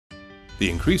The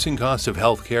increasing cost of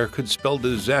healthcare could spell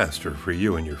disaster for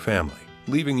you and your family,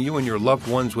 leaving you and your loved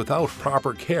ones without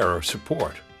proper care or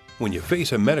support. When you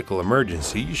face a medical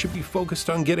emergency, you should be focused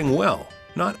on getting well,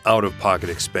 not out-of-pocket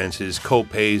expenses,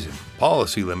 co-pays, and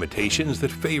policy limitations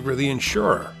that favor the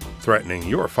insurer, threatening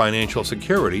your financial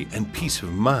security and peace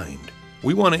of mind.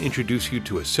 We want to introduce you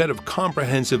to a set of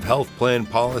comprehensive health plan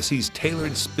policies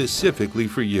tailored specifically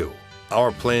for you.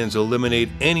 Our plans eliminate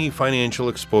any financial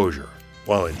exposure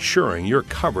while ensuring you're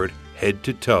covered head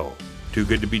to toe. Too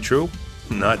good to be true?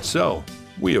 Not so.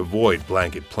 We avoid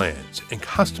blanket plans and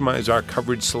customize our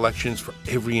coverage selections for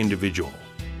every individual.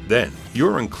 Then,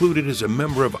 you're included as a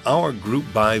member of our group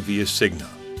buy via Cigna,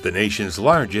 the nation's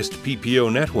largest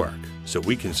PPO network, so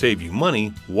we can save you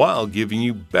money while giving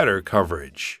you better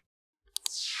coverage.